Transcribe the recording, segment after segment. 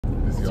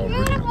the old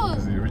original. This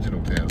is the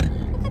original town.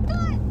 Look at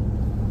that.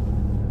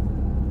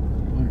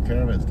 Look at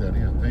caravans down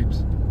here, heaps.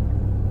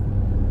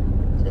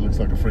 So it looks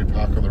like a free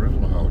park on the river,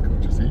 Mahala.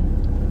 Can't you see?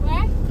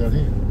 Where? Down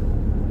here.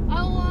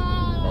 Oh,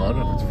 wow. Oh, I don't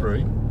know if it's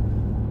free.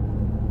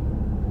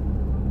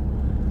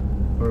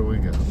 Where are we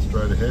going?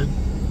 Straight ahead?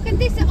 Look at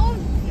this old,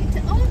 it's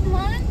an old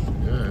one.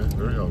 Yeah, it's a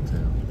very old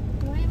town.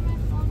 Why my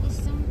phone is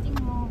something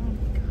wrong?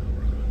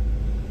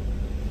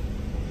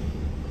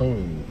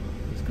 Oh,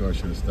 this guy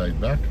should have stayed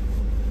back.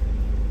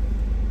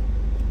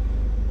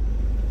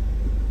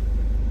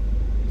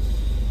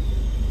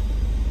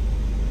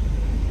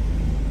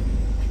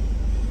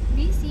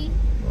 Busy.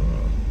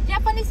 Oh.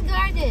 Japanese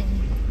garden.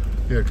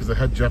 Yeah, because they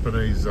had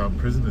Japanese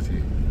prisoners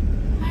here.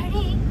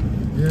 Really?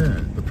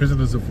 Yeah, the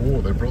prisoners of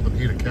war. They brought them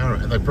here to Cowra,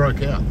 and they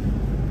broke out.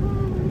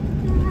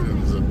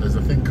 There's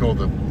a thing called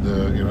the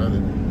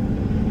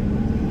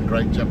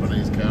Great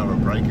Japanese Cowra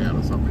Breakout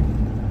or something.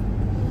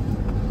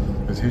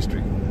 There's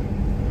history.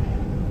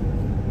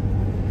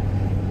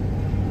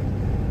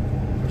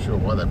 Not sure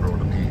why they brought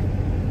them here.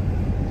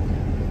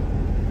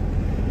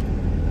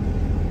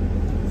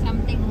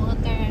 Something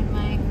water in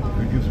my phone.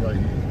 Who gives way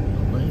here?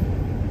 Not me.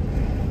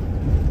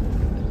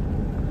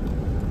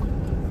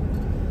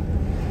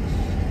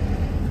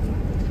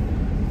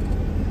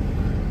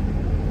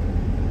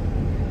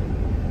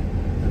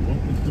 They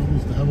want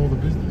McDonald's to have all the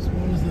business.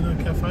 Why is there no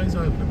cafes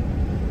open?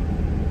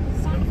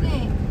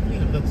 Sunday.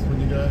 Yeah, that's when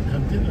you go out and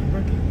have dinner and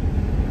brekkie.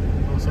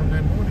 Or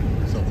Sunday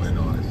morning. Somewhere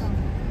nice.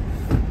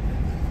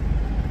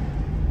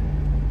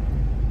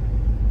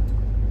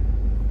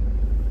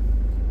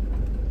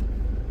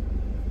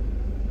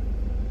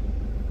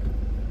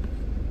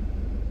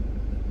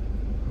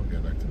 I'll go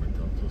back to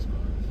McDonald's, I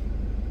suppose.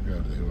 Go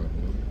over to whoever.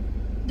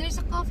 There's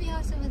a coffee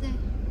house over there.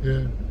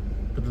 Yeah,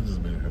 but that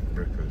doesn't mean I have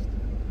breakfast.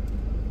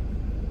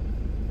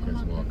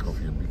 There's wild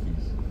coffee and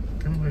Mickey's.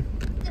 Come away.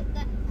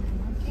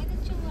 Okay,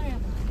 don't you worry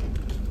about it.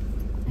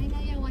 I know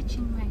you're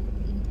watching my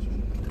video.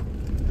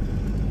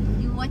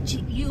 You watch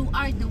it. You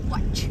are the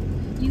watch.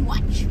 You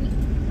watch me.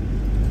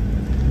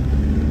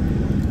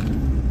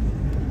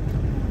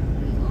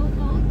 We all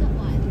know the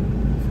one.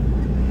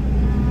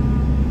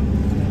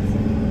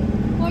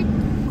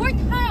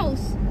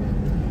 Courthouse.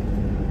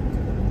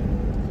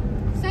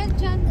 St.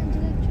 John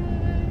Angela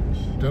Church.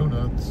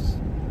 Donuts.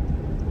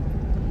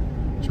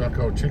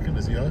 Charcoal chicken,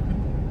 is he open?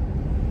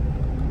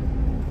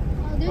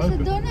 Oh, there's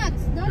Open. a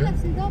donuts.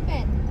 Donuts is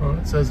open.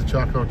 Alright, so there's a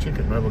charcoal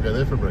chicken. Maybe we'll go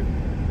there for break.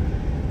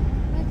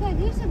 My God,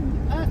 there's an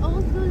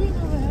old building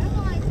over here.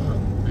 Oh my God.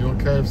 You want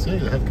KFC?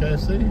 They have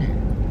KFC here.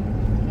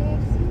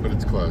 KFC. But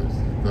it's closed.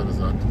 That is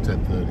until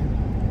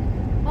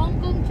 10:30. Hong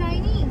Kong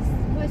Chinese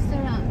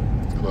restaurant.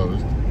 It's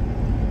closed.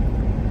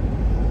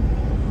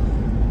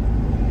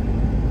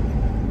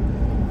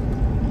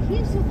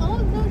 Here's an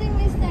old building,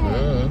 mister.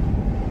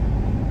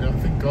 Yeah, I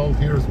think gold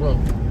here as well.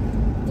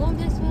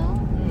 Gold as well?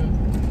 Yeah.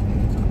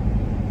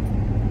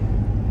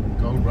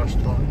 Gold rush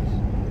times.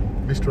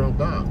 Mr. Old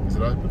Bar, is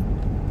it open?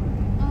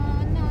 No,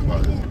 not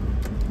Closed. yet.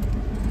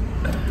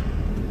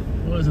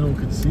 Why is it all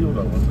concealed,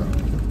 I wonder?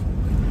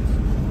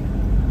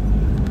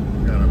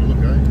 Go and have a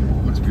look,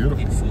 eh? Looks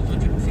beautiful. In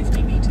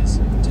 450 meters,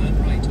 turn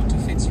right onto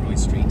Fitzroy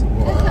Street.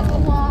 Wow.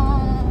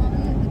 Wow.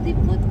 They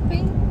put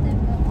paint there.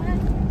 What?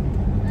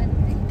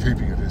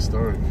 Keeping it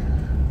historic.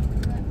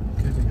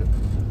 Keeping it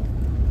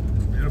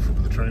beautiful,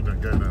 but the train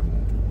don't go no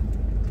more.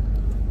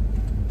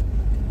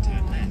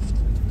 Turn left.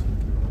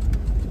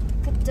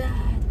 Look at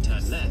that.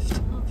 Turn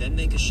left, then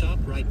make a sharp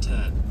right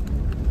turn.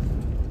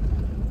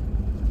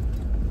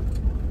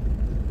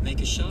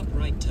 Make a sharp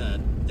right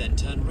turn, then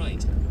turn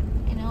right.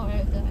 I know where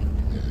we're going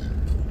now. Yeah.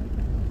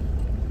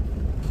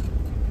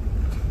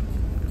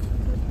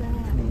 Look at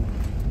that.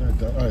 No,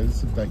 oh, there's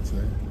some dates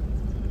there.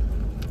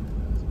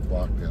 There's a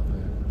plaque down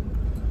there.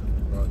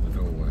 Right in the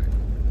doorway.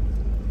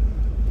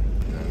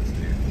 No, it's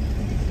new.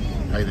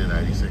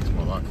 1886,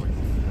 more likely.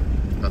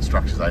 That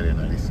structure's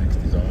 1886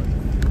 design.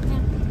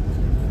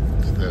 Yeah.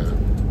 It's the,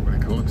 what do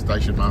you call it,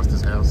 station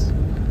master's house.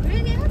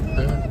 Really? How do you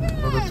know Yeah,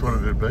 that? well, that's what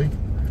it'd be.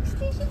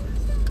 Station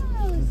Master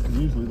House.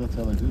 Usually that's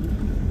how they do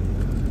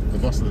it. The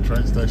boss of the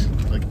train station,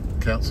 the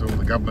council,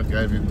 the government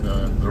gave him,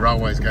 the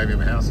railways gave him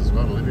a house as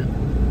well to live in.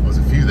 There was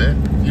a few there,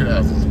 a few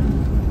houses.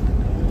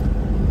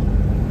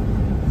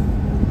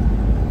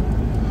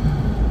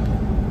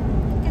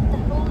 Look at the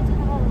old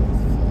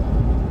house.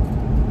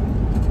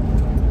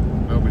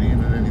 Nobody in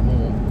it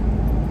anymore.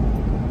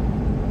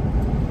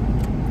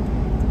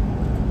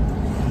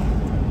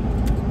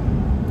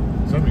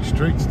 So many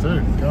streets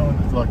too, going,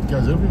 it's like it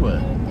goes everywhere.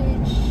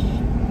 Heritage.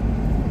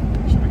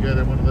 Should we go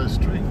down one of those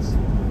streets?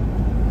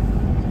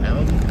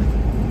 Alan?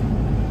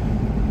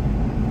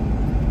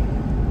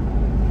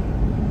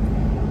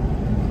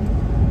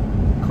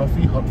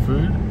 Coffee, hot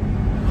food.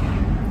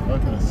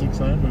 Open at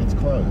 6 AM, but it's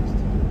closed.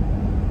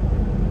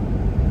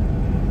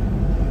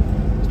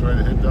 Straight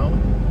ahead,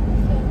 darling.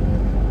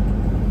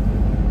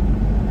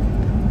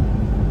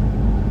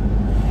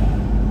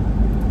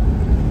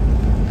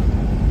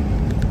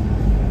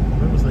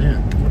 Where was the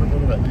end? What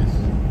about this?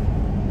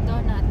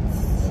 Donuts.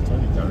 It's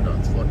only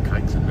donuts, like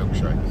cakes and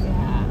milkshakes.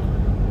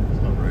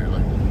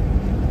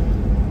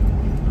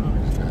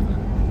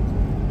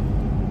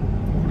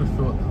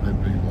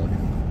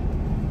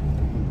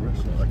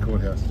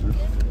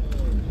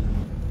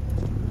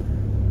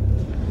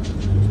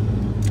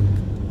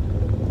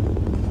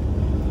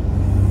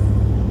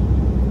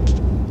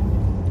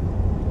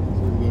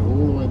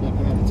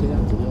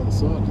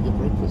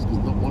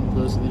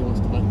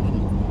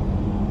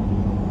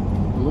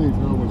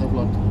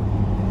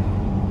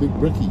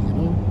 Brekkie, you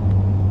know?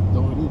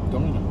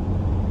 Diner.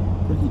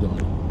 Brekkie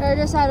Diner.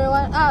 There's other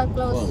one. Oh,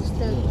 closed. Closed,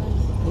 Still yeah.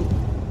 closed. Oh,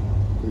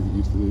 gotta get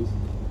used to this. A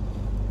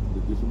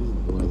bit different, isn't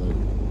it? The way they...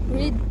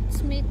 Reed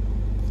Smith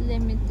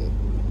Limited.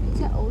 It's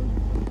that old.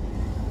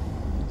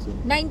 It's a,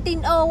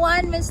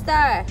 1901, mister.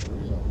 yeah.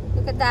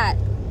 Look at that.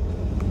 Do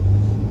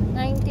you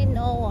want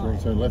 1901.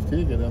 to turn left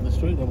here, go down the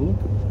street, have a look?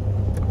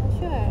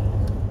 Sure.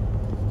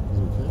 As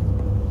we can.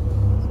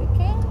 It's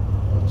okay.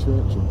 A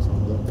church on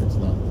Sunday. It's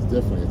not. It's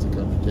definitely, it's a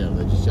country town.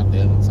 They just shut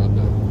down on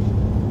Sunday.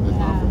 There's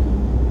Yeah. nothing.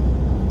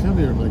 Come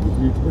here and make a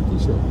huge brekkie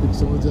shop. Big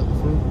signs out the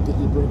front. Get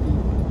your brekkie.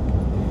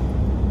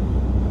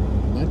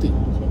 Nothing.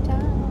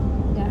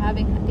 They're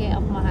having a day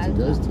of mahal. It's a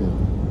ghost town.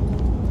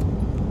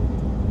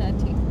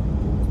 Nothing.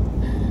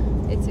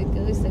 It's a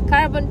ghost. The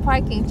carbon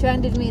parking,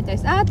 200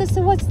 meters. Ah, that's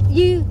what's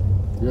you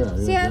Yeah,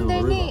 see down the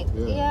river. underneath.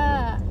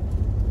 Yeah.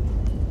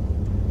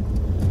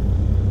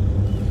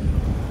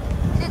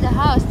 See the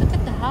house. Look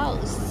at the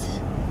house.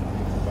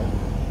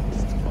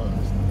 It's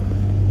closed.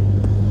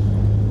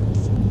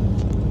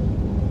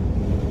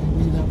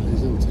 Meet up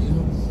these little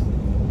towns.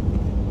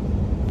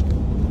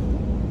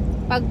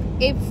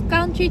 If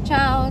country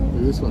town.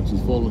 Look at this one,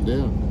 she's fallen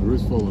down. The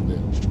roof's fallen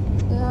down.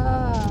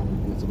 Yeah.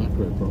 There's some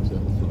macro props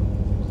out the front.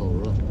 Whole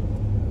right.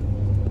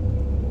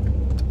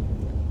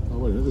 Oh,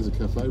 wait a minute, there's a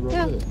cafe right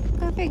Yeah. there.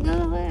 Cafe,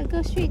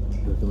 go street.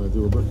 Reckon they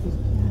do a breakfast?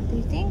 Do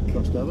you think?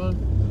 Trustavo?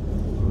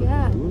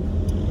 Yeah. They would.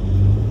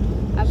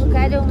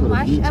 Avocado, It's got a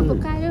mashed view too.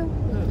 avocado.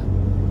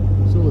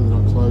 Yeah. Surely they're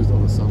not closed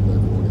on a Sunday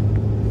morning.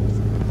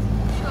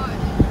 Sure.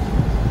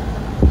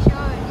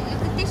 Sure.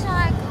 Look at this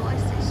one.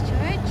 What's this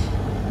church?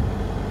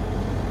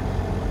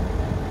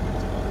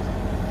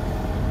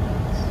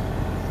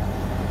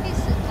 It's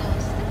so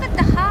close. Look at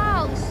the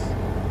house.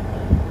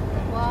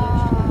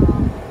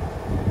 Wow.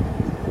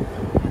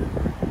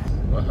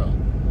 Wow.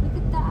 Look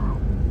at that.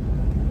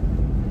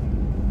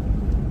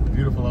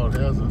 Beautiful old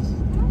houses.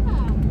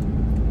 Yeah.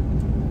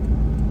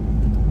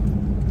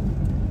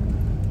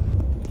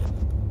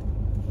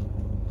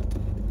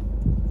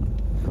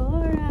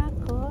 Cowra.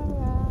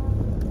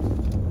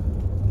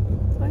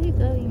 Where are you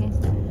going,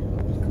 mister?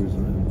 Just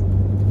cruising around.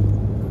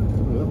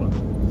 Look at that one.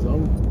 It's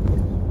old.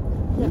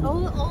 The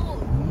old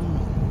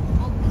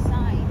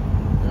design.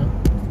 Yeah.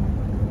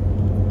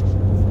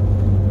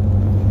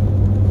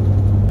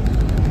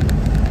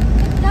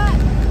 Look at that.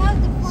 How's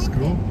the point?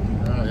 School?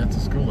 Ah, yeah, it's a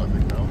school, I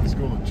think. now.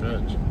 School and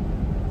church.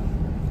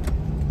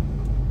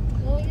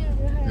 Oh, yeah,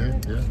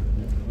 right. Yeah, yeah.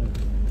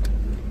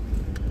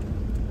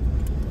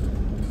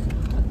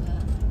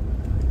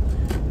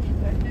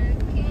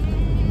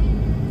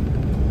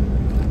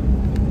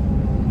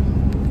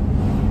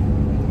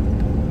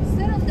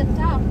 Sit on the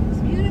top. It's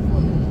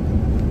beautiful.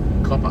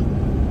 Copper.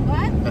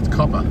 What? That's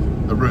copper.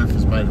 The roof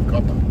is made of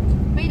copper.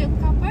 Made of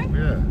copper?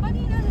 Yeah. How do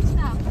you know that's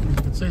not? You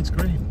can see it's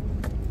green.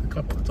 The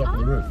copper at the top of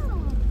the roof.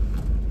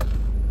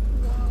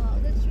 Wow,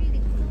 that's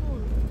really cool.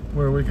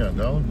 Where are we going,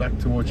 darling? Back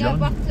towards Yeah, Young?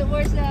 back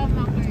towards the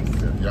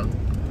Mockers. Yeah, Young.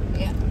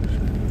 Yeah.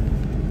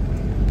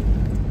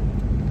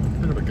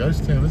 Bit of a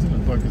ghost town, isn't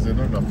it? Like, is there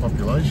not enough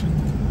population?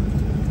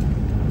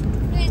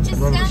 It's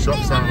just A lot of the Sunday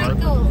shops aren't when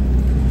I go.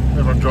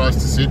 Everyone drives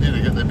to Sydney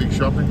to get their big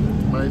shopping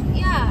made.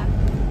 Yeah.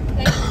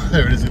 Like,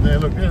 There it is in there.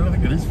 Look, yeah, I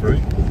think it is free.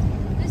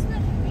 it's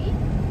not free.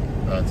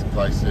 Oh, it's a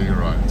place. Yeah, you're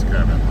right. It's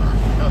Cowra Park.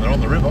 Oh, they're on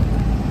the river.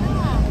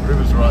 Yeah. The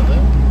river's right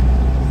there.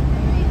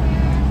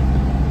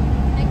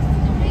 Next to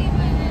the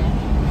river.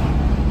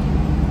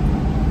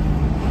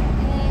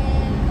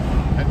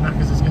 And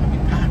Macca's is going to be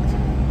packed.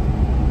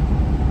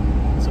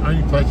 It's the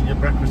only place you get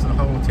breakfast in the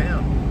whole of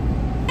town.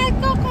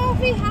 And go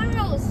coffee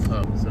house.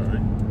 Oh, sorry.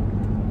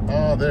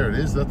 Oh, there it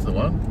is. That's the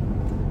one.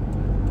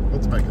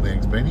 Let's make an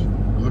eggs Benny.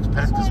 It looks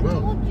packed That's as what I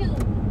well. told you.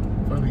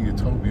 If only you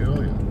told me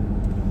earlier.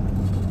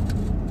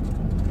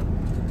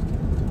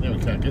 Now we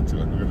can't get to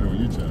it. We're going to do a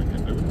U-turn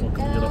again, do we? Or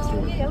can we get up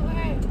through it? Yeah,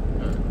 where?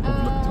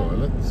 Public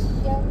toilets.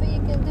 Yeah, but you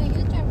can do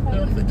U-turn from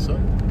Yeah, I think so. I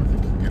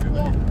think you can get in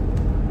Yeah. there.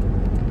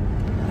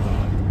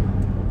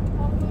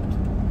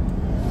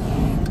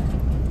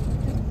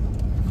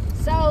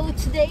 So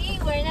today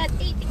we're not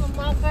eating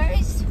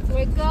Mockers.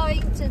 We're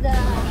going to the.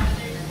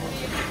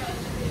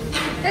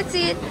 That's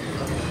it.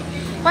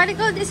 What do you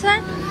call this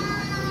one?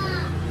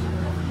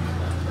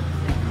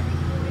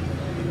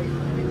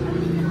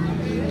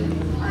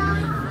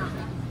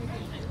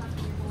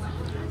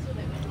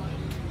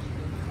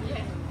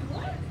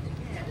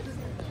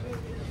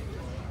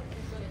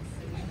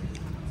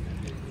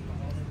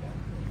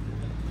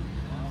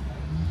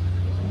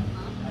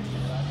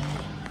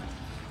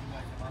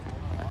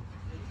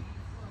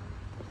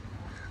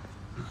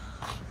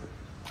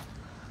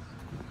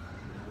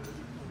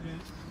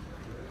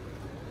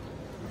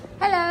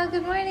 Hello,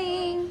 good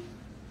morning.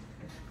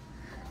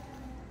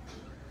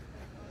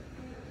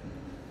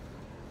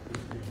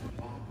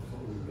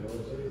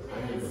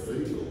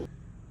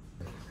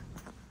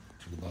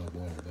 The barbed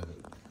wire above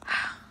it.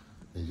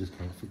 You just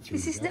can't fit through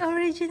This is that. the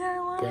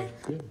original one.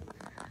 Yeah.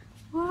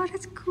 Wow,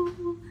 that's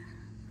cool.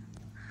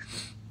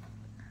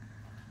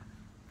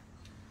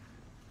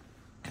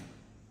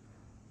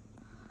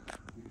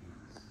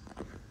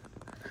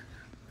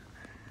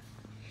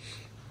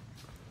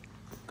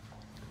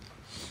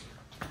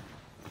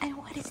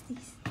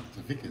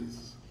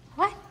 Vickers.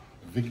 What?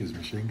 A Vickers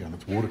machine gun.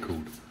 It's water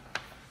cooled.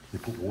 You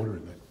put water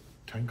in that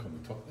tank on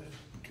the top there.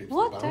 It keeps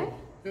Water? The barrel.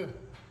 Yeah.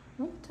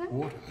 Water?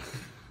 Water.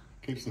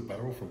 Keeps the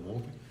barrel from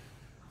warping.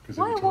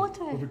 Why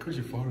water? Well, because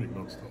you're firing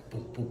non-stop.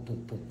 Boom, boom,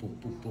 boom, boom, boom,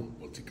 boom, boom.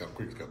 Once it goes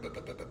quick, it's going da,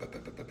 da, da, da, da,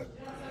 da, da.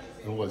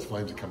 And all those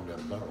flames are coming down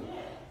the barrel.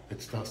 It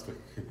starts to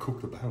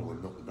cook the barrel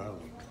and melt the barrel.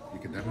 You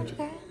can damage it.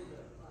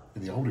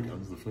 In the older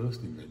guns, the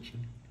first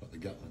invention, like the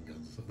Gatling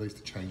guns, they used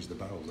to change the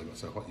barrels. They got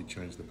so hot, you'd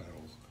change the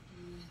barrels.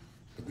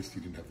 But this,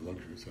 you didn't have the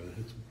luxury, so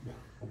it's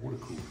a water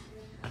cool.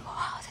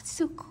 Wow, that's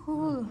so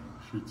cool.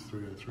 Shoots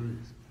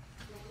 303s.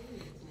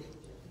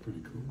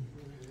 Pretty cool.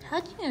 How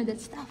do you know that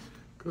stuff?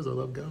 Because I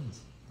love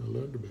guns. I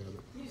learned about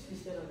it.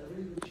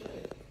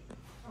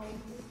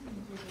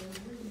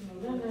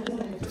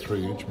 The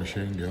 3-inch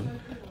machine gun,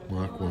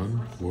 Mark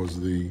I, was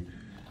the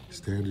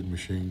standard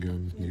machine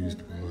gun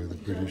used by the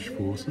British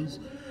forces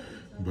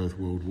in both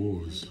World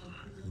Wars.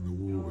 And the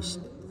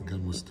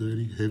gun was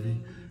sturdy,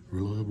 heavy,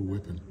 reliable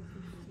weapon.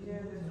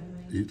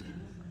 It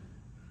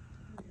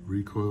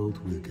recoiled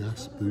with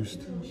gas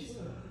boost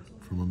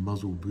from a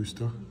muzzle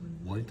booster,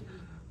 weight,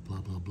 blah,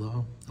 blah,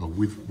 blah. Oh,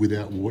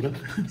 without water.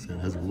 So it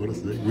has water,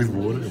 see? With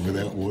water and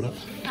without water.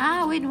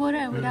 Ah, with water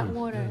and without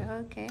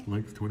water. Okay.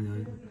 Length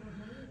 28.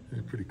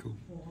 Yeah, pretty cool.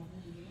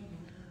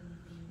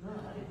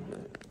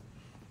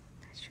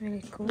 That's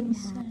really cool.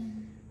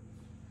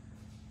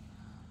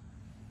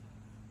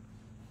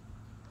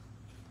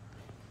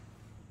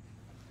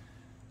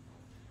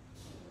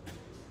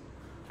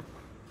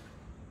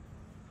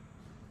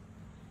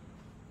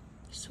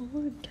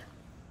 Sword.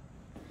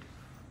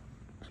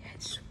 Yeah,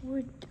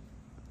 sword.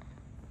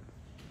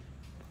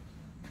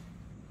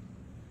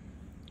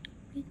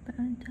 Made by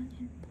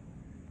Italian.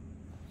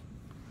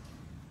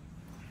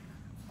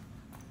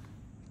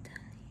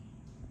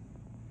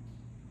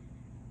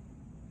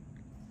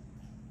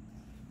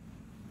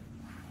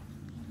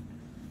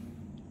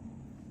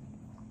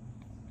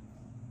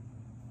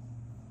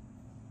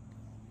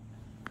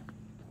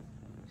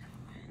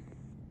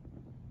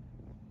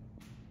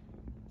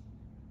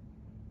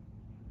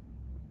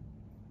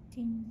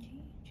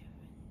 Dingy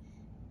Japanese.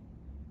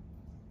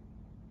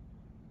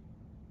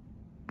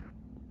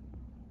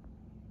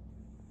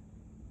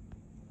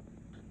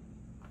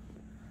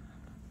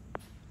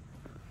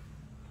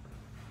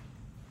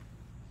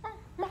 Oh,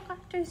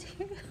 MacArthur's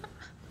here. Look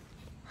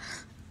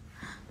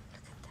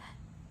at that.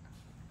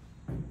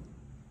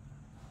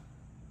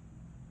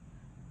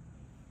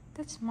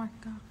 That's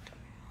MacArthur.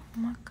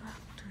 MacArthur.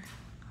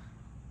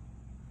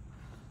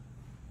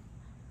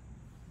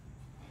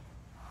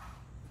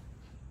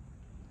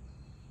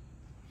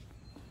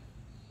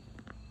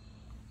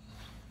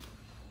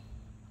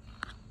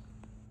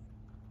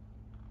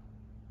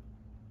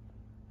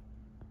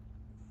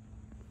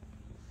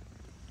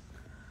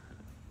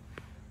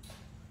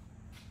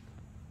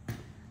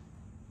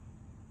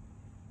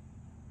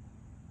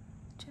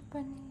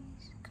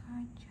 Japanese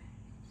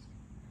cartridges.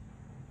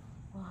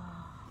 Wow.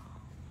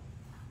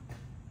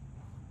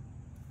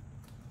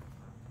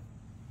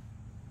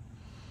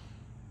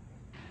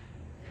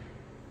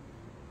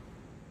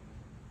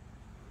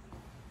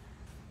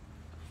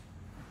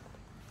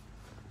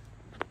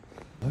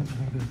 I don't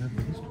have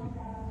the history.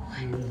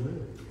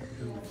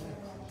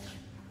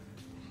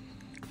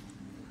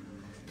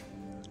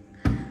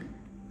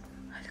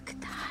 Look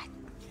at that.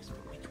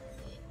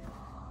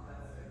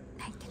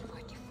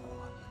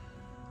 1944.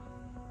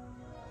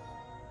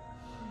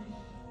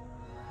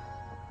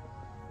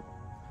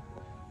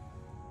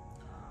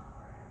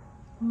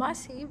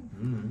 Massive.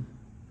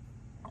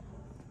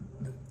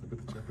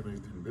 But the Japanese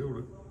didn't build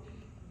it.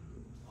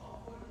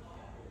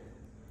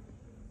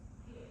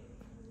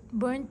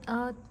 Burnt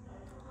out.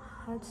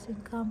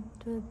 Hudson come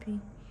to be.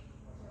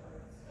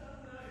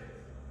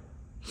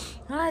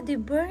 Ah, they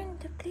burned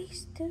the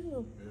place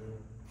too.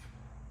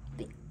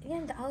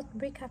 Yeah, the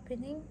outbreak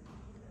happening.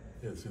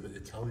 Yeah, see, the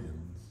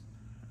Italians,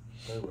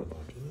 they were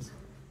like this.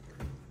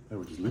 They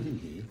were just living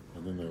here,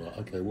 and then they were like,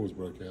 okay, wars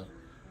broke out,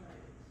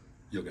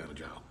 you're going to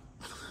jail.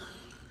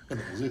 And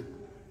that was it.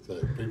 So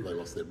people, they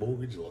lost their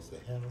mortgage, they lost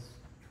their house,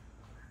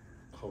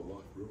 the whole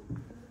life ruined.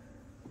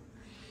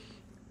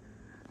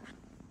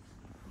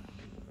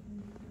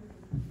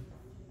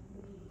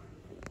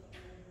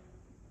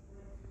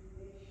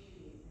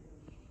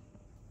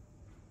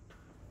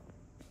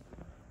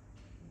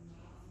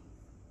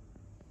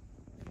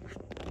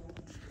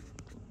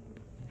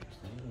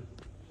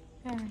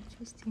 Yeah,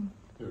 interesting.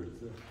 There it is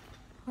there.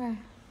 Where?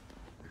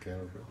 The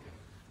Cowra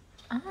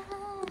Breakout.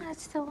 Oh,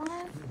 that's the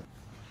one.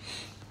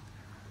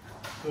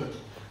 Good.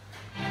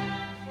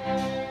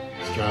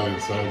 Australian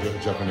soldier,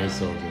 Japanese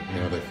soldier,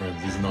 now they're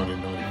friends. This is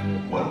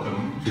 1994.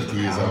 Welcome to 50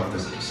 the years Cowra after.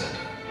 Visitor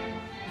Centre.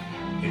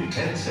 In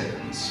 10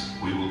 seconds,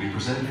 we will be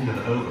presenting an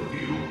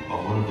overview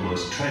of one of the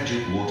most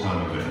tragic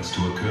wartime events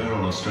to occur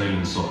on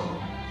Australian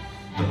soil.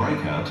 The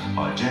breakout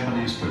by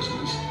Japanese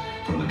prisoners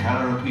from the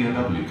Cowra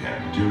POW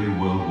camp during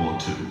World War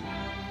II.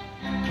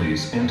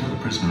 Please enter the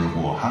prisoner of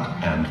war hut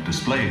and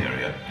display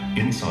area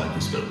inside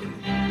this building.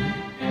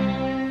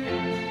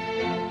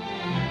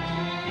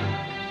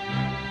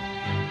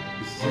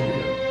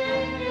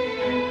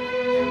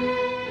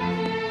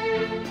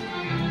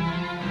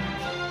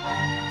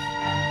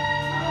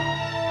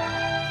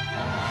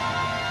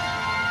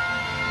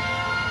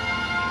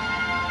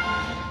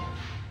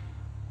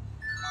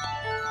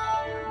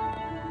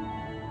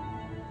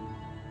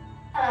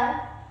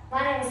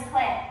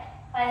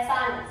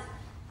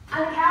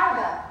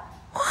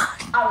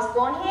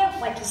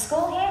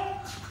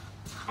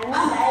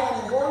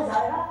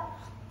 over,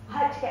 I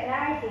hope to get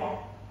married here.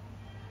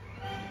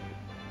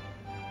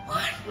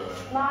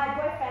 My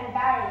boyfriend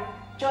Barry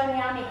joined the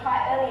army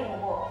quite early in the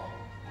war.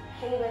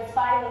 He was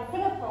fighting in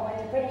Singapore when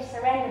the British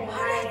surrendered in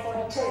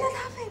 1942.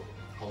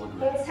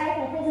 He was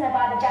taken prisoner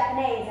by the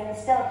Japanese and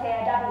is still a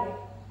POW.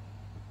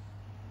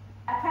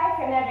 I pray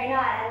for him every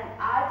night, and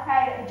I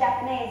pray that the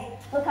Japanese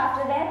look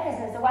after their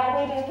prisoners the way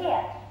we do here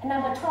at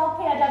number 12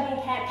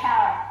 POW Camp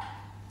Cowra.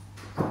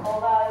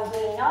 Although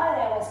we know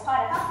there was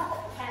quite a fuss-up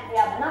at the camp the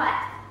other night.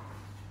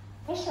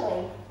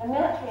 Officially, the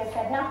military has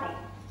said nothing,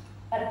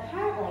 but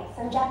apparently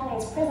some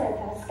Japanese prisoners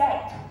have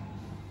escaped.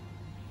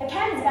 The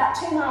camp is about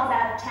 2 miles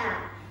out of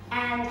town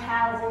and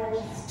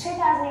houses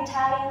 2,000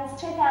 Italians,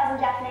 2,000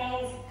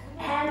 Japanese,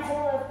 a handful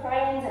of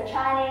Koreans and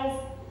Chinese,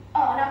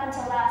 and up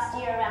until last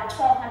year, around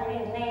 1,200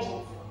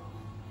 Indonesians.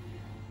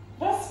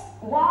 This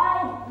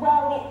wide,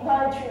 well-lit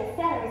road through the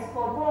centre is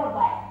called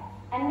Broadway,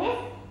 and this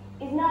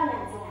is no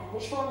man's land,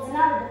 which forms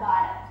another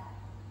divider.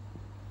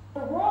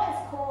 The war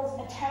has caused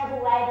a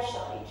terrible labour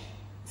shortage,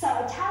 so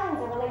Italians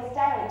are released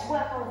daily to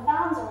work on the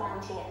farms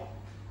around here.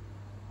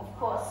 Of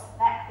course,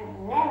 that could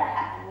never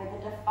happen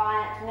with the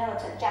defiant,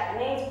 militant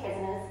Japanese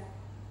prisoners.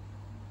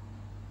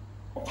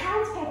 The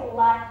townspeople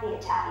like the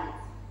Italians,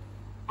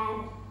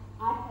 and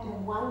I've heard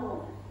of one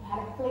woman who had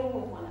a fling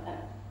with one of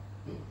them.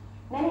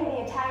 Many of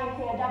the Italian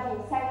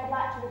POWs say they'd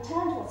like to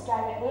return to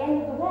Australia at the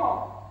end of the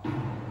war.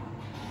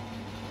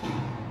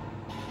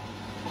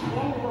 At the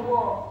end of the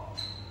war,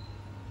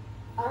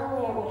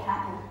 only it would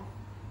happen.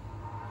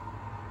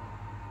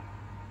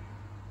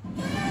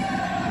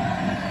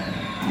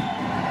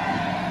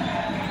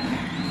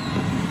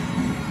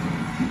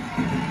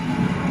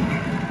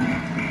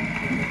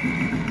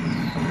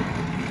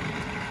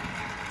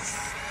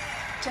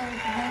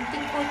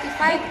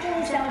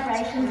 Victory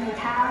celebrations in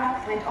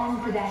Cowra went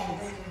on for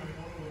days.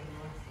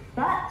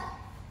 But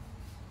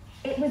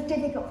it was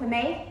difficult for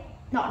me,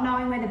 not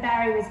knowing whether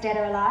Barry was dead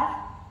or alive.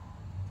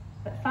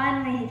 But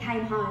finally he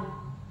came home,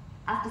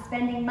 after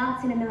spending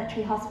months in a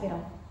military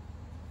hospital.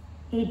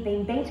 He'd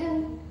been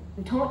beaten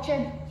and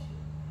tortured,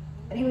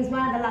 but he was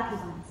one of the lucky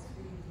ones.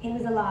 He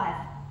was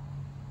alive.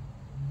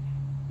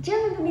 Do you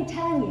remember me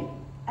telling you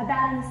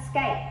about an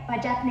escape by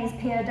Japanese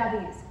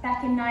POWs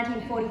back in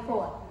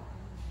 1944?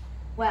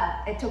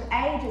 Well, it took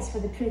ages for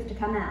the truth to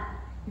come out,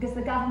 because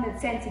the government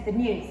censored the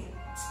news.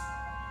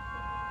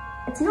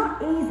 It's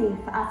not easy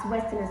for us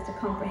Westerners to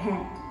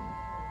comprehend,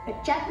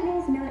 but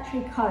Japanese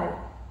military code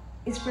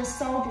is for a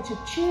soldier to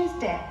choose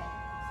death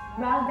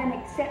rather than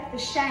accept the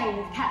shame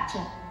of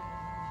capture.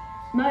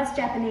 Most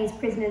Japanese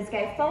prisoners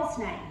gave false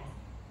names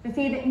for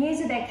fear that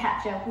news of their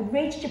capture would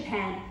reach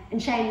Japan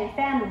and shame their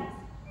families.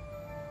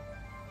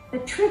 The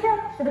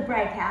trigger for the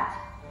breakout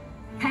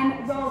came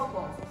at roll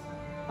call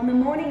on the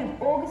morning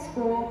of August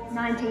 4,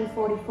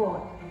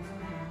 1944.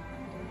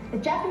 The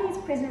Japanese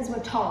prisoners were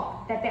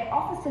told that their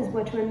officers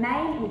were to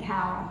remain in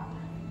Cowra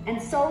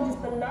and soldiers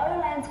below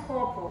Lance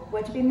Corporal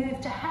were to be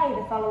moved to Hay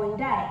the following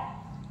day.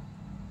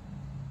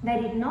 They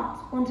did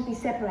not want to be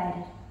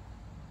separated.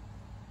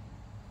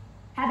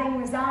 Having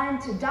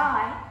resigned to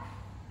die,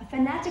 a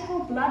fanatical,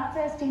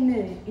 bloodthirsty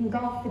mood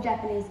engulfed the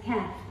Japanese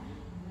camp.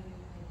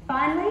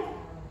 Finally,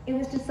 it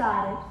was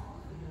decided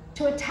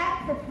to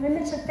attack the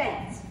perimeter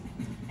fence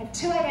at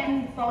 2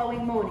 a.m. the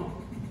following morning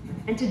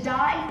and to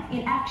die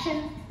in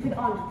action with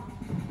honour.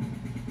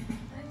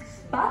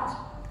 But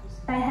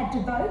they had to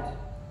vote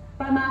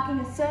by marking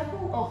a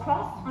circle or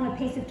cross on a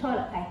piece of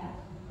toilet paper.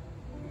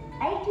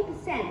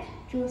 80%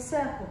 drew a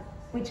circle,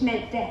 which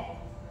meant death.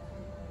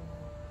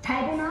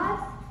 Table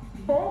knives,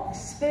 forks,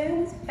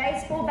 spoons,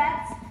 baseball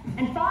bats,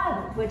 and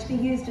firewood were to be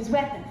used as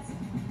weapons.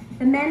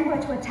 The men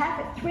were to attack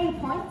at 3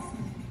 points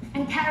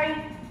and carry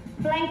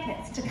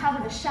blankets to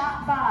cover the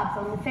sharp barbs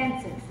on the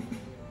fences.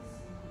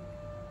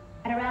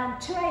 At around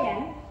 2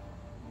 a.m,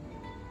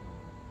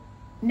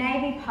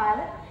 Navy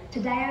pilot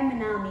Tadao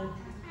Minami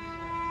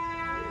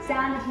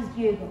sounded his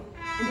bugle,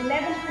 and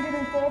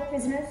 1,104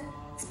 prisoners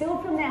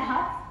spilled from their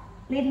huts,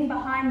 leaving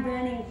behind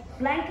burning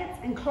blankets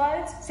and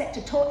clothes set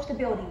to torch the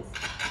buildings.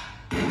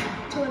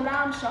 2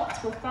 alarm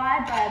shots were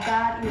fired by a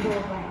guard in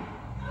Broadway.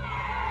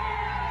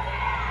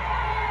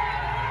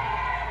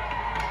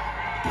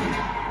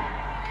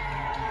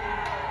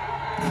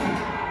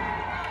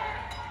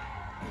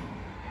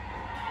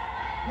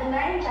 The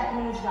main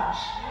Japanese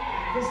rush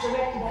was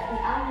directed at the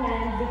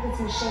unmanned Vickers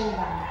machine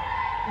gun,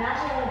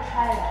 mounted on a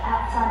trailer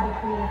outside the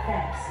perimeter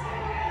fence.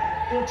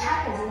 The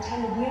attackers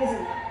intended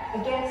using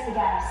it against the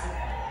garrison.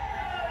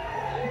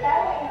 They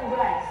were in a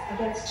race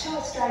against 2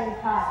 Australian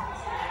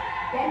privates,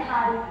 Ben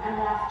Hardy and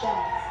Ralph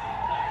Jones,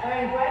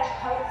 wearing great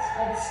coats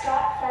over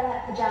striped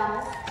flannelette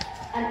pyjamas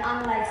and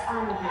unlaced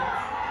army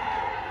boots.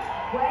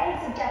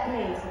 Waves of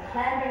Japanese were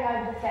clambering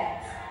over the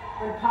fence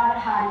when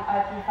Private Hardy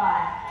opened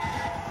fire.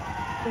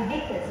 The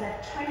Vickers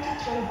left 23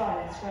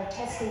 bodies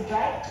grotesquely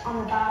draped on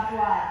the barbed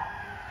wire.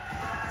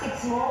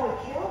 6 more were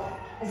killed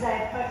as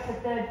they approached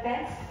the 3rd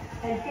fence,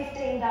 and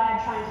 15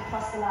 died trying to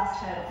cross the last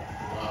hurdle.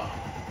 Wow.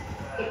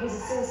 It was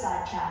a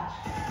suicide charge.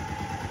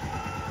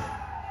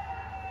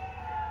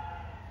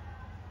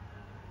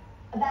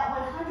 About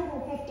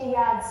 150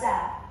 yards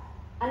south,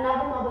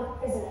 another mob of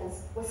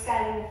prisoners were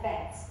scaling the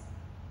fence.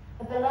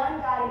 But the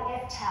lone guard in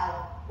F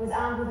Tower was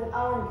armed with an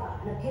Owen gun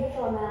and a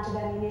pitiful amount of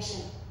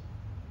ammunition.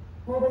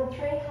 More than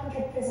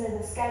 300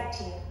 prisoners escaped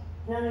here,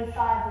 and only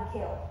 5 were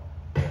killed.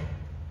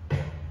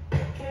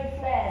 Three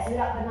flares lit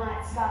up the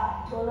night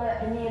sky to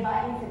alert the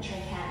nearby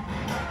infantry camp.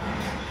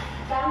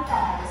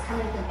 Gunfire was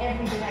coming from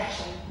every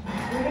direction,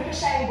 and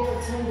ricocheting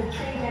bullets wounded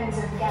 3 members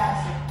of the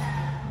garrison.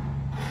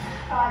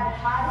 Private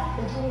Hardy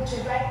continued to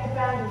rake the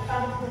ground in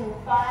front of him with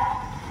fire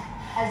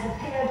as the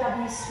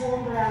POWs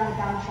swarmed around the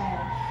gun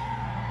trailer.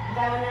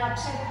 They were now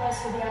too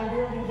close for the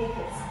unwieldy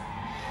Vickers.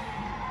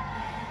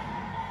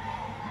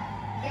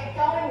 "Get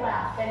going,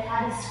 Ralph," then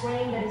Hardy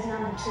screamed at his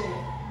number 2.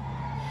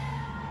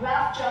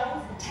 Ralph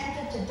Jones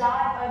attempted to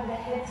dive over the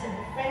heads of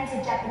the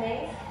frenzied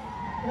Japanese,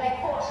 but they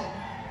caught him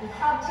and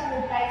clubbed him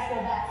with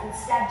baseball bats and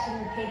stabbed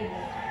him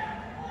repeatedly.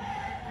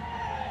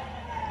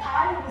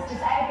 Hardy was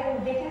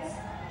disabling the Vickers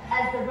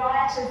as the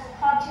rioters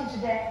clubbed him to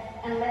death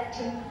and left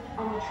him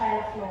on the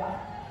trailer floor.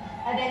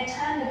 They then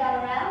turned the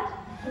gun around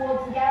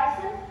towards the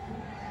garrison,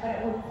 but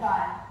it wouldn't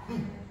fire.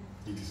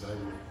 He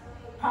disabled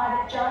it.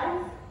 Private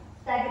Jones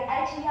staggered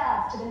 80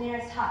 yards to the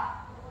nearest hut.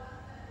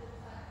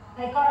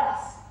 "They got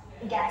us,"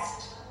 he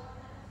gasped,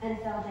 and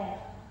fell dead.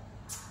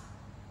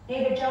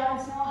 Neither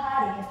Jones nor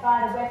Hardy had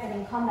fired a weapon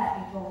in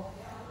combat before.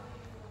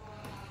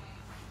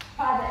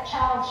 Private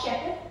Charles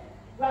Shepherd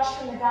rushed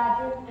from the guard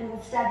room and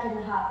was stabbed in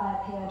the heart by a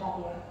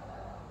POW.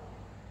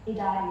 He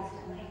died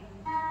instantly.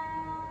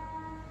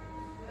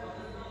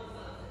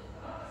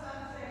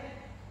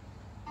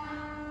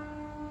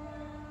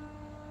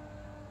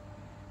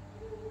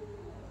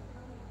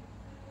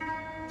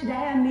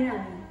 Tadeo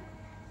Minami,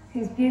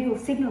 whose bugle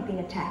signalled the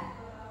attack,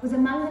 was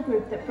among the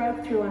group that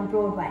broke through on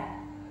Broadway.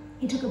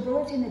 He took a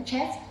bullet in the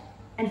chest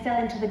and fell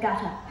into the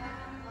gutter.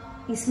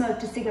 He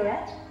smoked a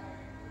cigarette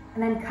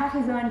and then cut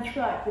his own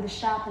throat with a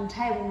sharpened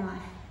table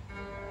knife.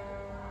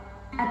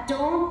 At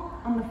dawn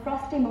on the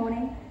frosty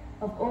morning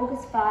of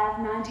August 5,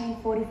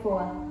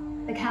 1944,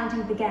 the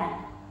counting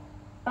began.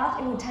 But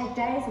it would take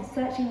days of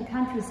searching the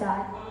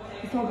countryside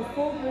before the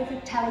full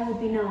horrific tally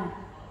would be known.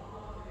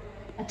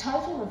 A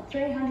total of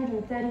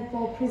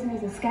 334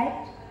 prisoners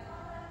escaped,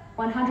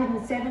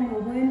 107 were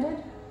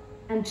wounded,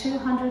 and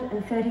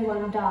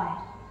 231 died.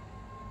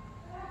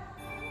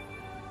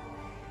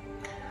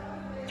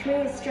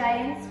 3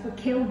 Australians were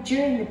killed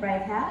during the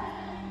breakout,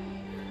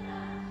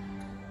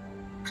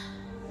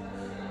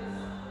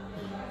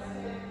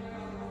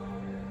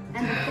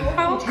 and the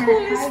 4th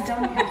Lieutenant Harry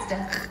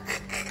Doncaster,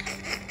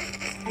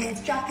 an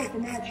instructor at the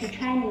military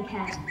training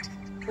camp,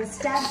 was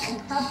stabbed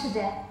and clubbed to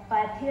death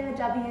by a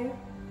POW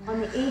on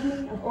the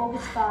evening of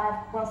August 5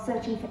 while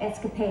searching for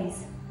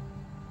escapees.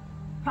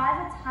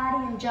 Privates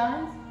Hardy and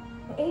Jones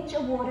were each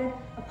awarded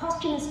a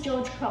posthumous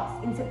George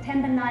Cross in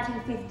September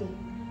 1950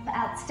 for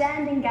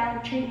outstanding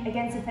gallantry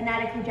against the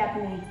fanatical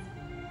Japanese.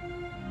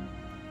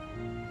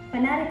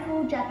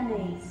 Fanatical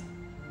Japanese.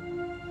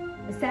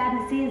 The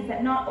sadness is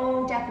that not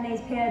all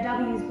Japanese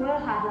POWs were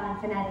hardline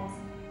fanatics.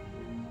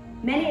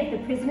 Many of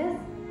the prisoners,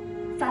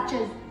 such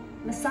as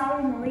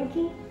Masaru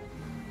Moriki,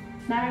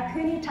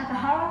 Marakuni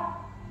Takahara,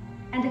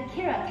 and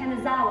Akira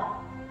Kanazawa,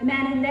 the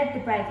man who led the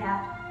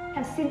breakout,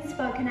 have since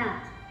spoken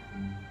out.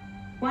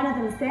 One of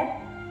them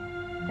said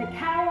that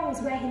Cowra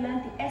was where he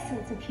learned the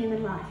essence of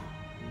human life.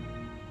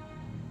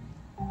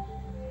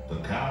 The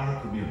Cowra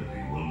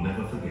community will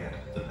never forget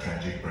the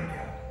tragic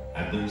breakout,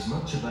 and there is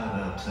much about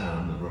our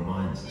town that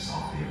reminds us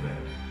of the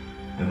event,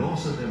 and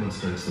also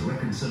demonstrates the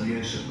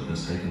reconciliation that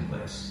has taken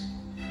place.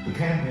 The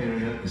camp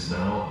area is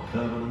now a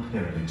permanent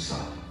heritage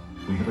site.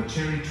 We have a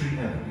cherry tree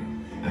avenue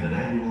and an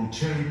annual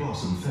cherry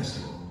blossom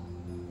festival.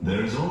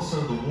 There is also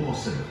the war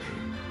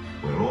cemetery,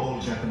 where all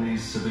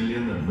Japanese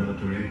civilian and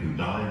military who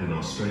died in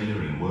Australia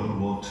in World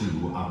War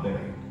II are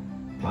buried,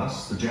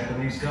 plus the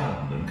Japanese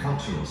Garden and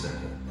Cultural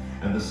Centre,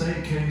 and the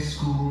Seikei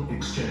School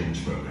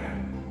Exchange Program.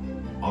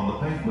 On the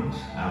pavement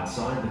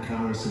outside the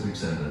Cowra Civic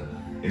Centre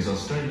is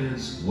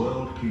Australia's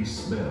World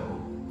Peace Bell,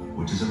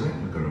 which is a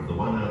replica of the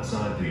one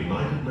outside the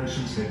United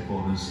Nations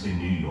headquarters in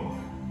New York.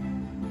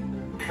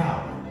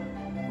 Cowra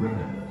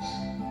remembers.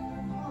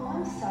 Oh,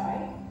 I'm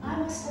sorry. I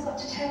almost forgot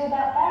to tell you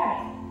about Barry.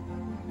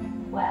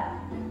 Well,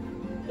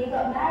 he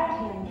got married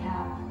here in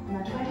Cowra on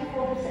the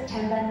 24th of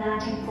September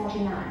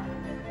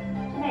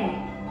 1949. To me.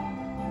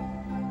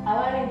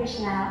 Our only wish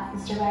now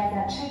is to raise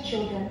our 2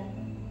 children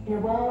in a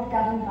world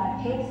governed by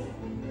peace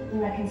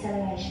and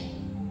reconciliation.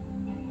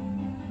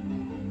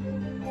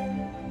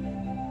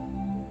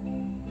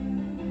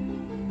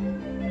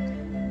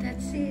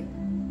 That's it.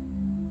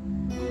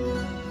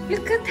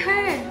 Look at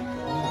her.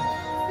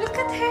 Look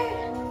at her.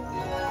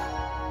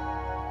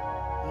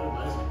 They're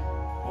amazing.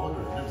 I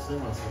wonder if I've never seen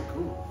one so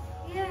cool.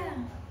 Yeah.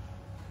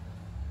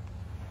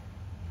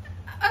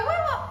 I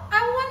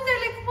wonder,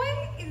 like, why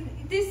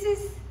this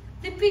is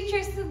the picture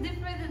is so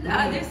different than the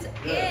others.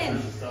 Yeah,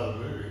 it's the start of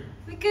the movie.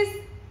 Because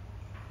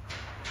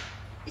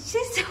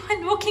she's the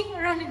one walking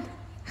around in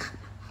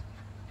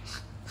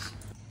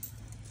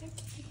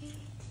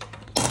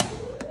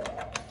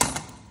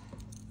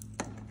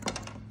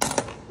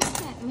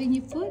when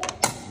you put? I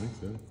think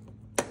so.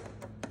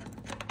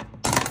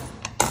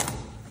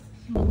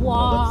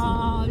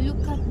 Wow,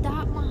 look at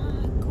that,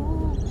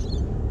 Marco.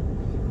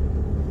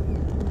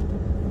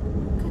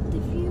 Look at the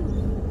view.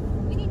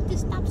 We need to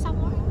stop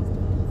somewhere.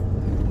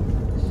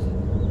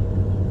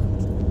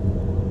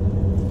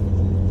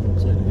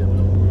 So to get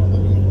up, we're on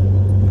there.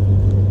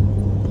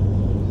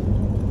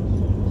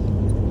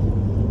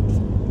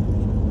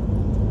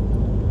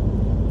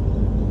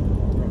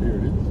 Oh, here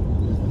it is.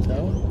 Here's the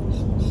tower.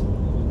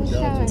 The Tower's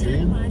tower. on the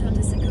end. Right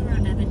onto Cowra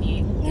Avenue,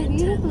 Yeah, then turn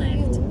beautiful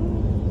left. view.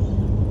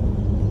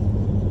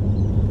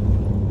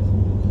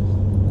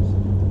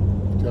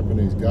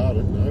 Japanese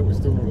garden. No, we're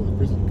still not at the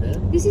prison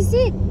camp. This is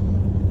it.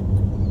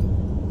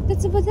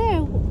 That's over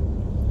there.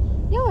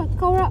 Yeah,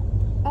 Cowra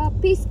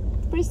Peace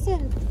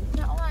Prison.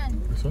 That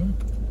one. This one?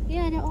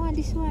 Yeah, that one.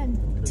 This one.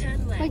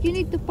 Turn left. But you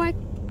need to park.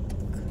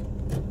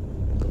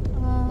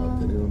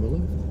 Right there on the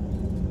left.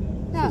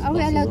 No, Says are we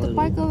buses allowed to only.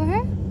 park over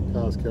here?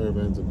 Cars,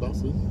 caravans and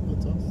buses.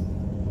 That's us.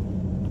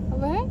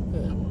 Over here?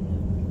 Yeah, why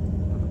not?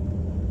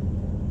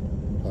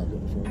 Park at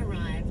the front.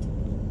 Arrived.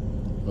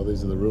 Oh,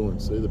 these are the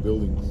ruins. See the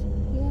buildings.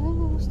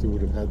 Yeah. Still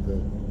would have had the...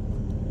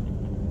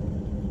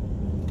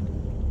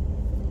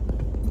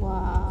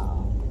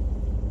 Wow.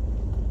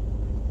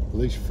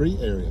 leash-free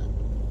area.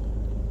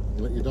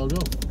 You let your dog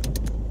off.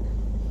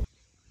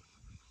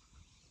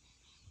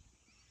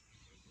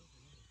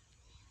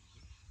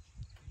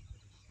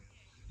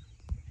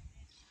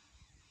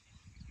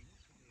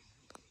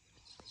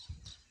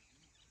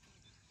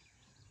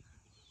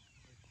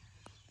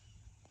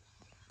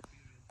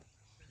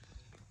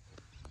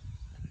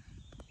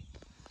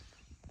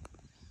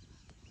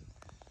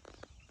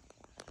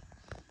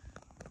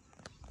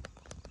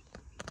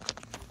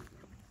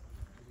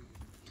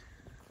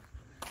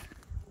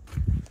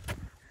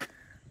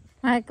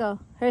 Michael,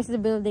 here's the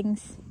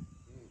buildings.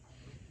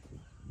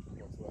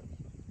 What's that?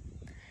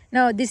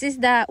 No, this is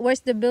the,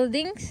 where's the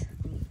buildings?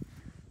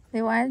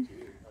 The one?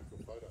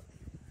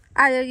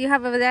 Ah, you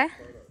have over there?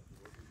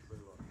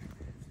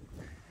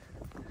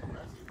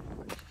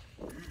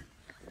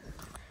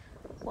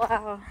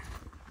 Wow.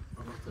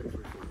 I must take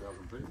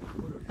 3,000-4,000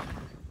 people.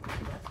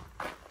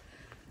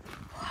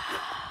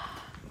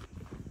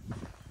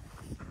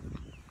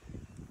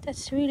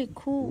 That's really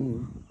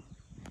cool.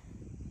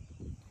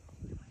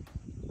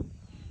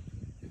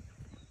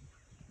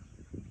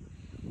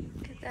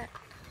 Look at that.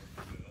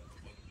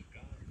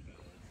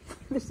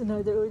 There's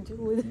another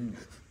wood.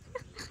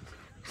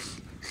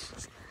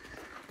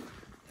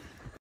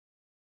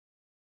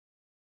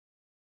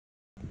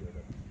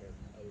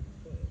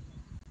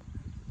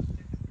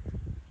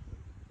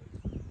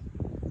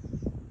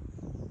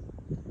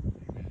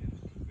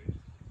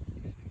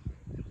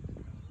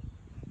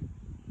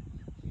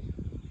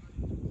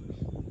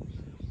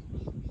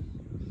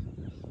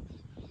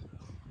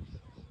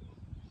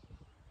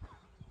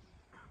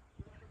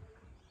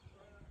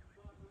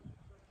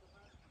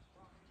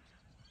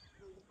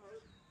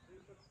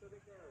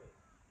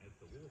 As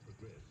the war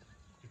progressed,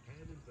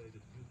 Japan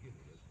invaded New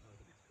Guinea as part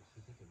of its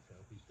Pacific and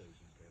Southeast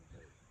Asian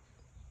campaign.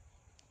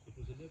 It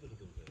was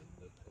inevitable then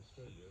that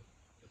Australia,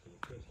 at the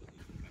request of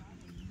the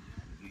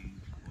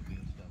disease or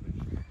near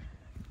starvation,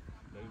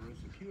 they were a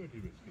security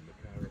risk in the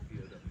Cowra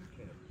POW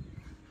camp,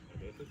 and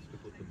efforts to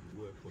put them to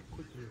work were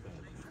quickly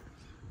abandoned.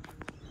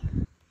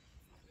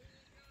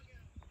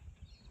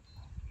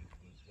 It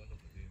was one of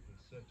the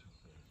vehicles searching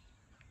for him.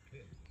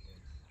 Clearly,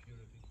 and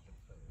security had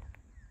failed.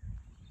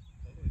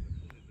 Following a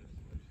full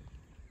investigation,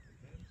 the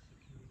camp's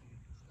security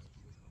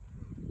infrastructure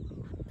was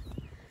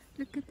upgraded.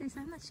 Look at this.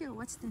 I'm not sure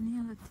what's the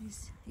name of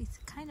this. It's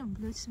kind of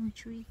blossom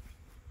tree.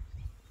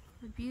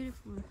 But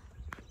beautiful.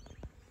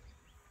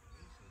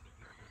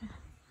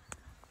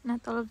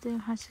 Not all of them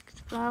has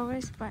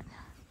flowers, but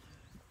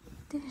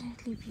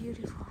definitely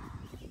beautiful.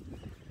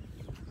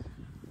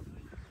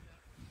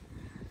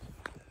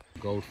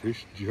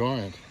 Goldfish,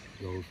 giant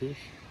goldfish.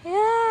 Yeah.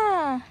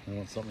 I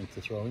want something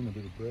to throw in, a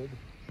bit of bread.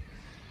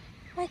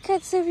 My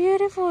cat's so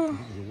beautiful.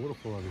 There's a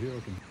waterfall over here. I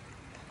can...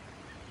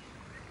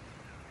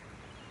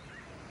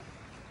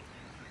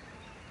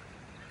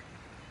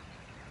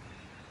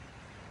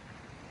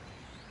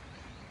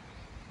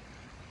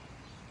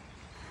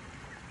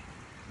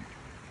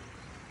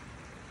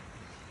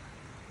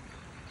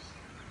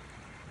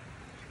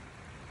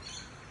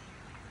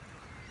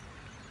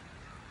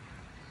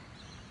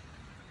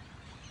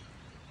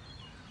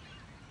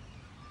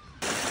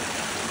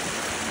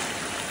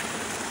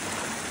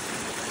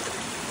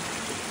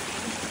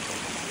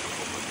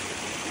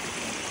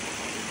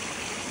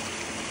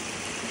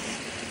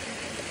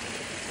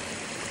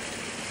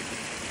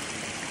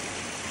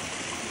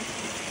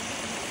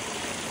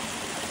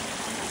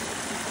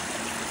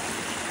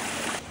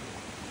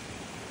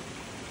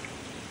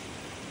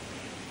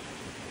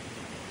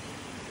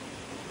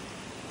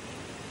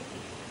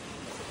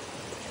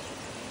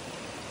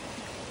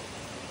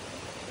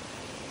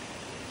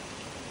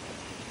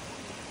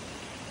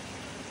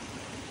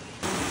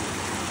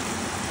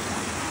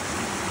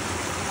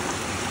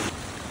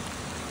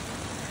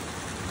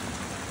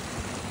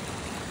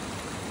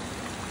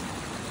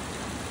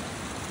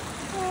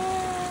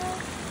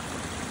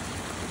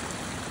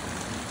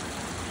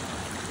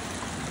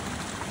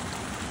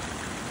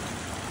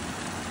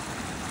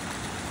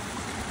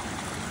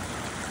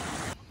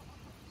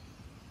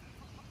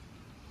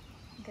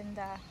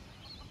 ganda.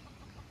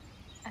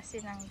 As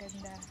in, ang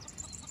ganda.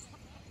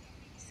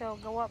 So,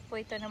 gawa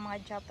po ito ng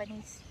mga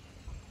Japanese.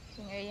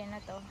 Yung area na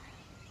to.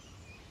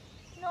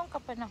 Noong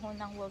kapanahon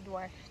ng World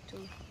War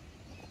II.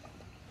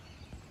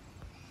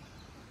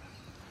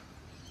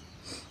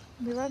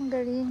 Di ba ang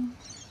galing?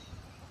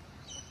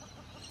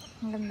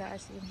 Ang ganda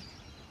as in.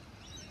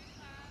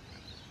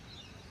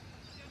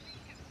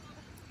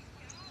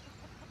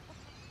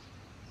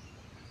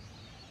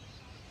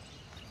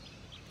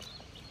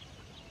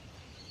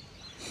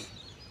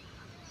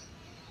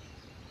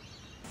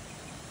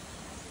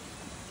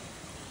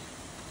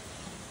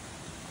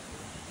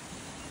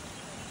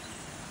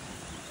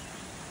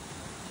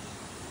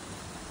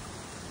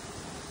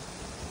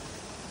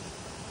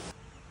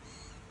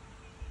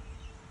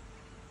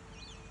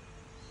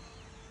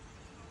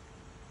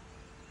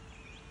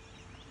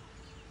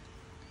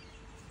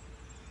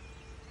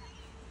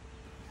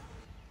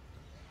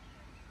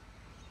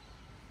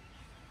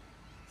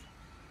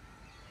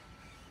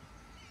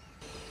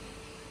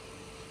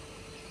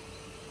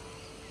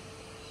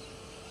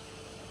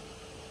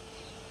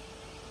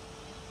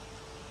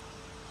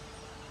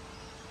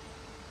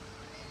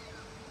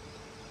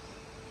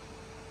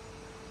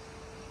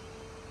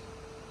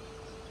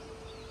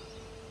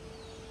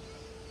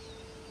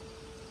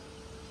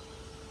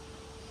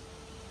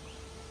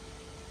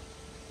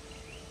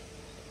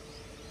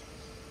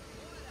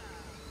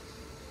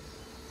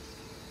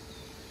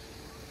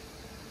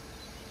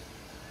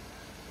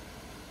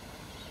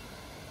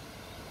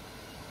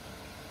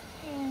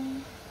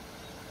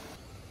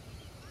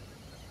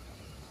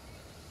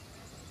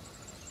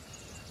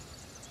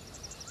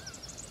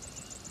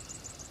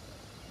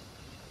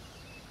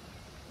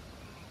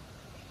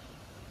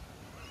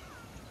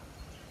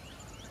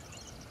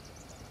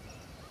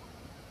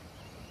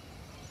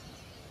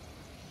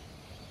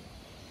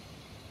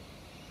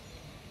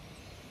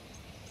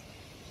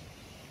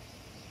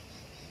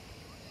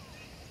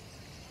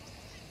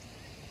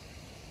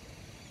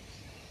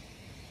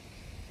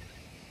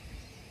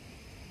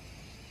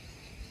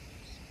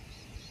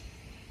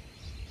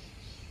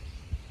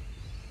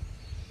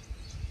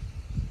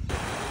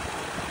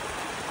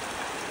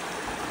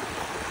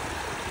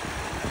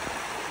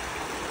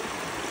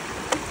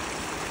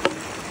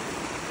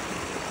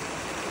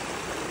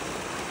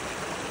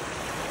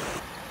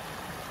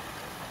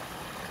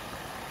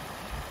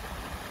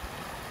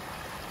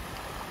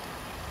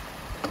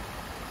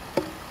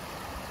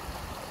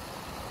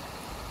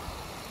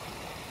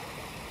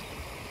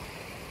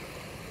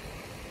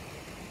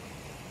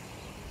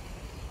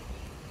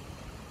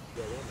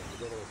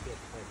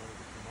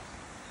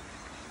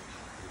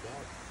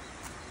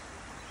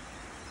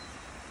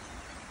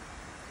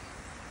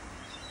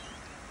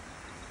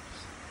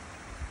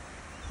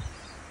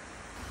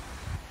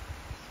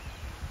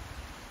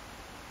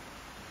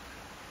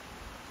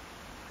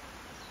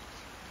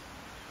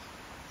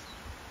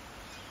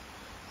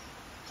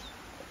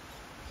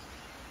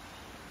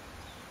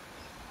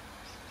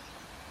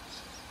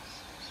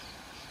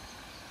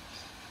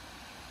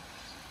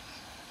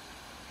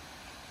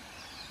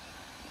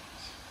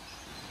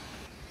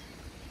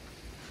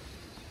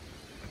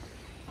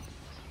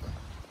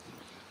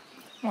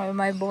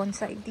 May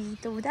bonsai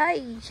dito,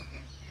 dai.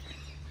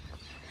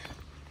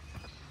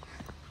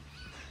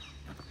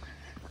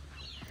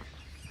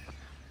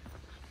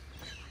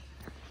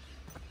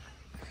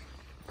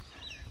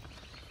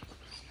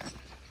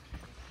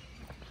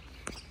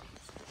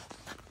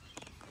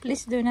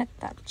 Please do not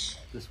touch.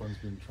 This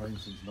one's been trained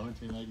since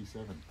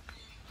 1987.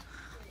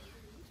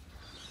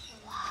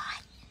 What?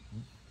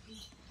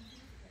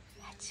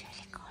 That's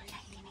really cool,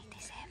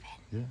 1987.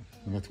 Yeah,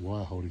 and that's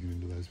wire holding it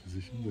into those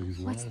positions.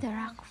 What's the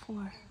rock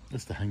for?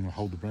 That's to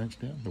hold the branch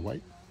down, the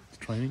weight. It's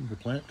training the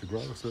plant to grow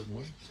a certain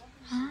way.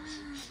 Ah.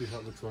 See how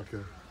it looks like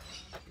a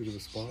bit of a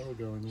spiral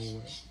going all the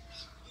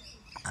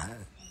way.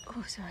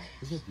 Oh, sorry.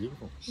 Isn't it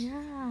beautiful?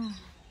 Yeah.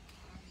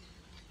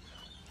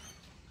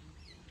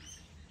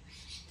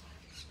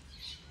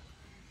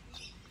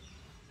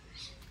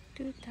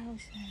 $2,000.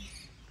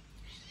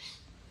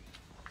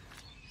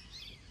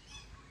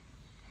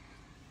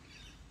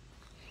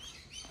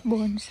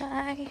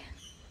 Bonsai.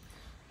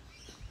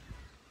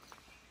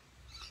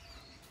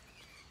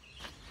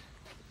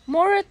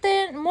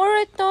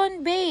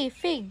 Moreton Bay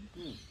fig.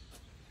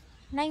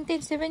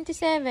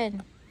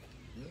 1977.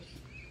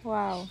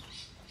 Wow.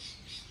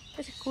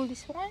 That's the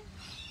coolest one.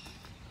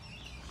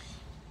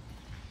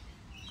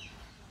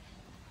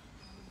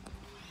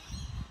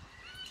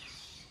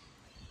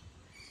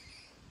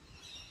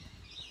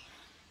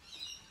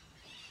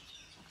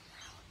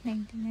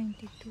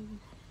 $1992.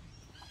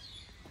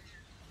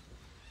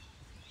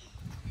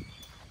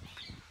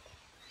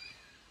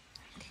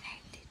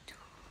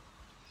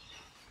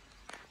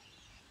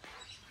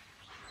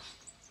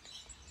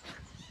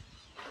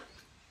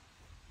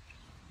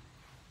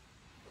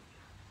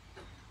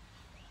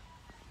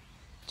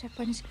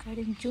 Japanese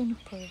garden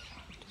juniper,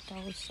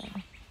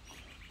 2000.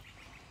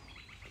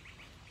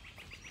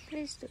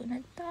 Please do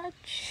not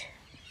touch.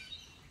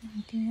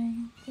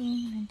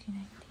 1919,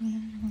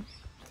 1999.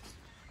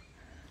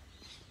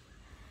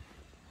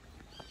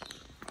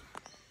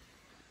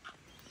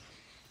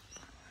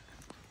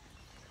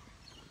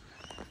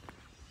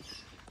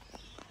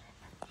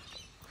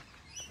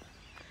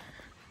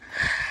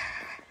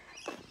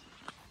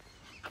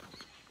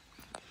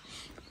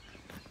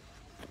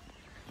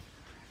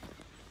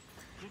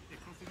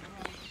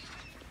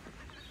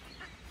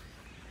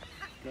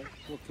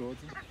 Walk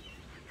towards him.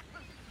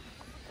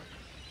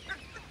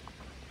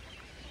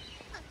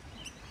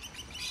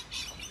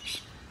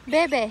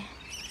 Bebe.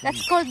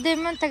 That's called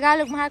them in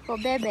Tagalog, Mahako.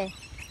 Bebe.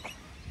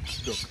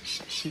 Duck.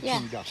 Peking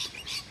Yeah. duck.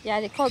 Yeah,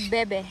 they call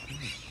Bebe.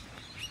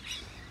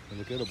 They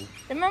look edible.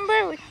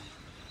 Remember?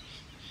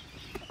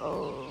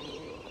 Oh.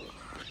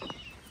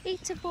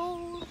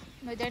 Eatable.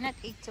 No, they're not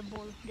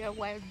eatable. They're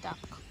wild duck.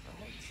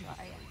 So,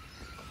 ayan.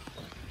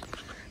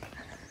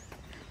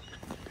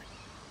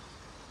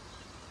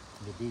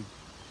 They're big.